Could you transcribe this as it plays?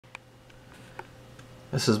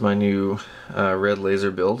This is my new red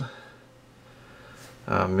laser build.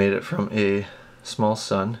 Made it from a small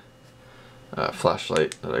sun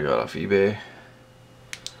flashlight that I got off eBay.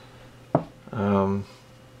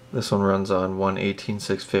 This one runs on one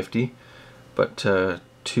 18650, but two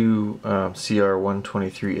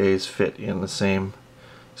CR123As fit in the same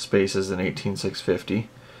space as an 18650.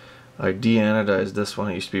 I de-anodized this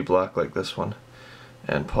one. It used to be black like this one,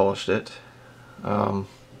 and polished it.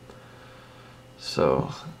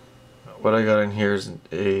 So what I got in here is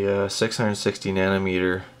a 660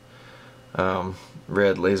 nanometer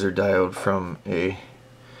red laser diode from a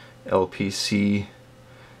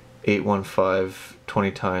LPC-815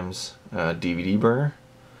 20 times DVD burner.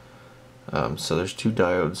 So there's two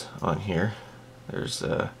diodes on here. There's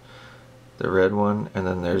the red one, and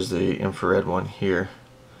then there's the infrared one here.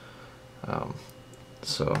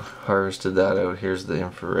 So harvested that out. Here's the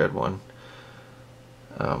infrared one.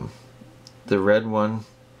 The red one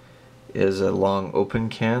is a long open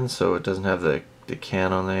can, so it doesn't have the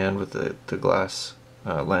can on the end with the glass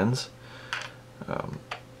lens. And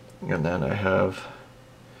then I have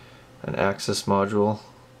an axis module,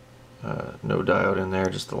 no diode in there,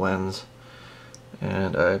 just the lens.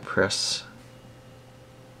 And I press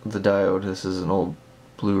the diode. This is an old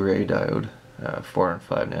Blu-ray diode, 4 and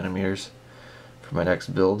 5 nanometers for my next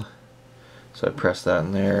build. So I press that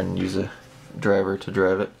in there and use a driver to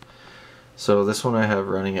drive it. So this one I have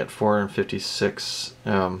running at 456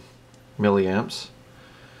 milliamps.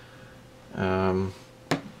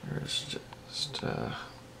 There's just a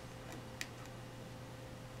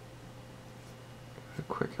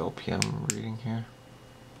quick LPM reading here.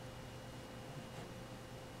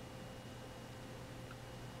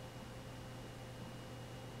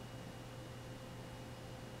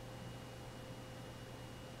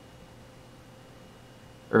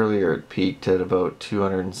 Earlier it peaked at about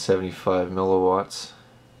 275 milliwatts.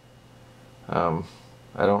 I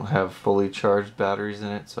don't have fully charged batteries in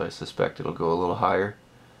it, so I suspect it'll go a little higher.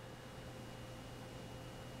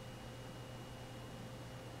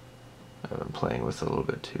 I've been playing with it a little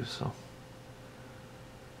bit too, so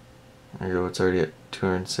there you go. It's already at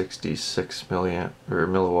 266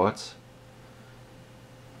 milliwatts.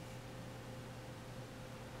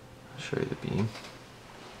 I'll show you the beam.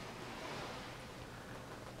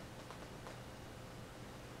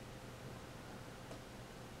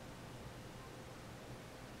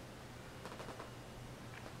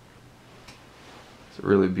 It's a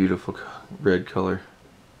really beautiful red color.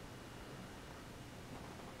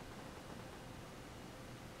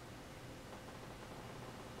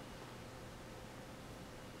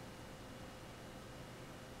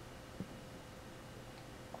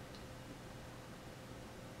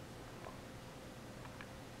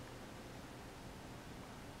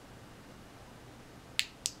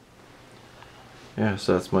 Yeah,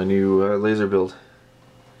 so that's my new laser build.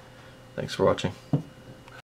 Thanks for watching.